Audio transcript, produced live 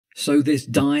So this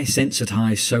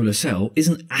dye-sensitized solar cell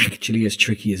isn't actually as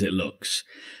tricky as it looks.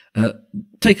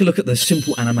 Take a look at the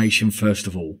simple animation first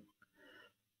of all.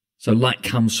 So light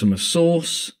comes from a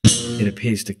source, it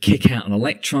appears to kick out an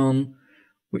electron,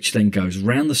 which then goes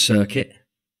round the circuit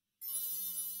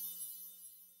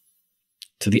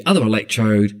to the other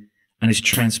electrode and is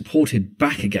transported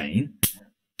back again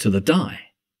to the dye.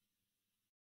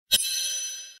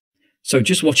 So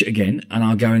just watch it again and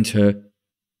I'll go into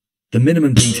the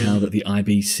minimum detail that the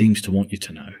IB seems to want you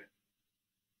to know.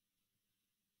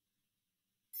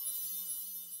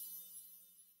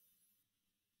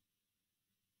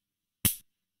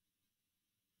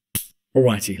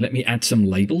 Alrighty, let me add some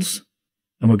labels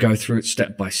and we'll go through it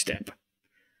step by step.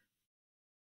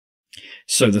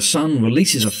 So the sun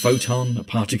releases a photon, a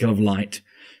particle of light,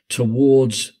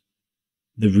 towards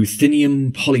the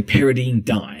ruthenium polypyridine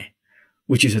dye,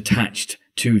 which is attached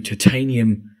to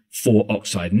titanium-4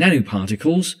 oxide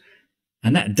nanoparticles,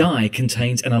 and that dye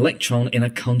contains an electron in a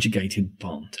conjugated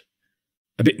bond.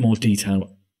 A bit more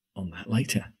detail on that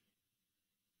later.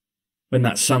 When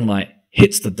that sunlight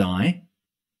hits the dye,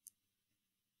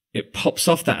 it pops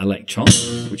off that electron,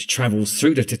 which travels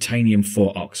through the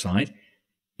titanium-4 oxide,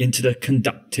 into the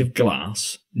conductive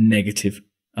glass negative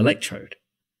electrode.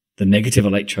 The negative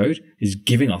electrode is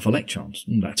giving off electrons,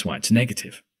 and that's why it's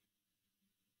negative.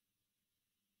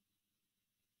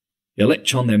 The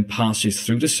electron then passes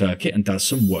through the circuit and does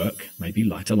some work, maybe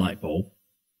light a light bulb,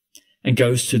 and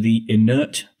goes to the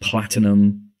inert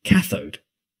platinum cathode,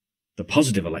 the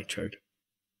positive electrode.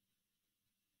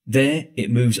 There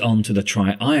it moves on to the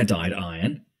triiodide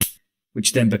ion,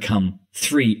 which then become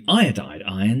 3 iodide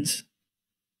ions,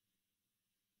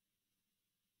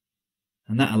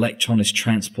 and that electron is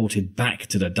transported back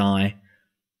to the dye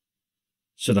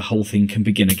so the whole thing can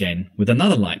begin again with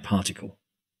another light particle.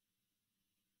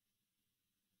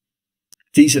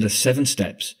 These are the 7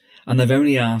 steps, and they've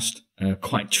only asked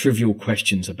quite trivial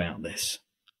questions about this.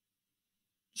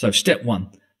 So step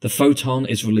 1, the photon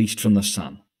is released from the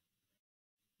sun.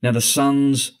 Now the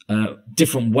sun's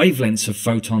different wavelengths of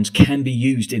photons can be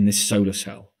used in this solar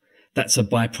cell. That's a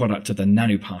byproduct of the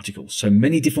nanoparticles, so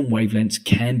many different wavelengths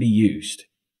can be used.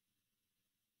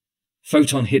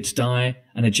 Photon hits dye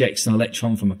and ejects an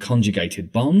electron from a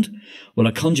conjugated bond. Well,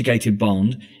 a conjugated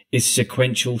bond is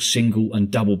sequential single and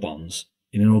double bonds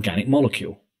in an organic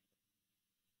molecule.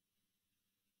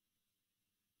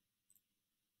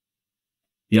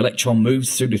 The electron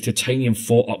moves through the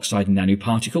titanium-4 oxide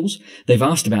nanoparticles. They've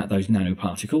asked about those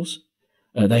nanoparticles.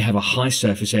 They have a high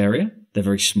surface area. They're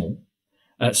very small.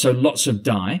 So lots of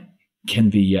dye can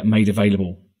be made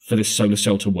available for this solar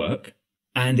cell to work.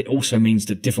 And it also means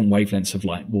that different wavelengths of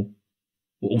light will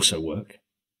also work.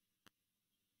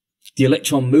 The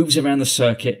electron moves around the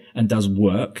circuit and does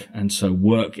work. And so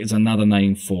work is another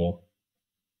name for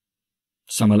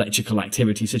some electrical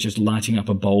activity, such as lighting up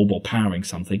a bulb or powering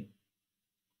something.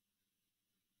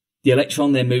 The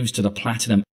electron then moves to the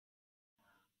platinum.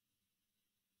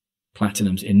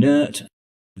 Platinum's inert,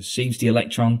 receives the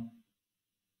electron.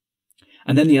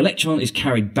 And then the electron is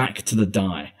carried back to the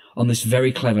dye on this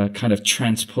very clever kind of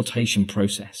transportation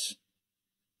process.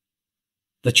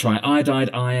 The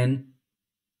triiodide ion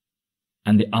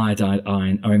and the iodide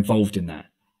ion are involved in that.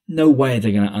 No way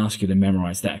they're going to ask you to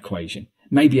memorize that equation.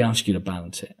 Maybe ask you to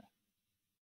balance it.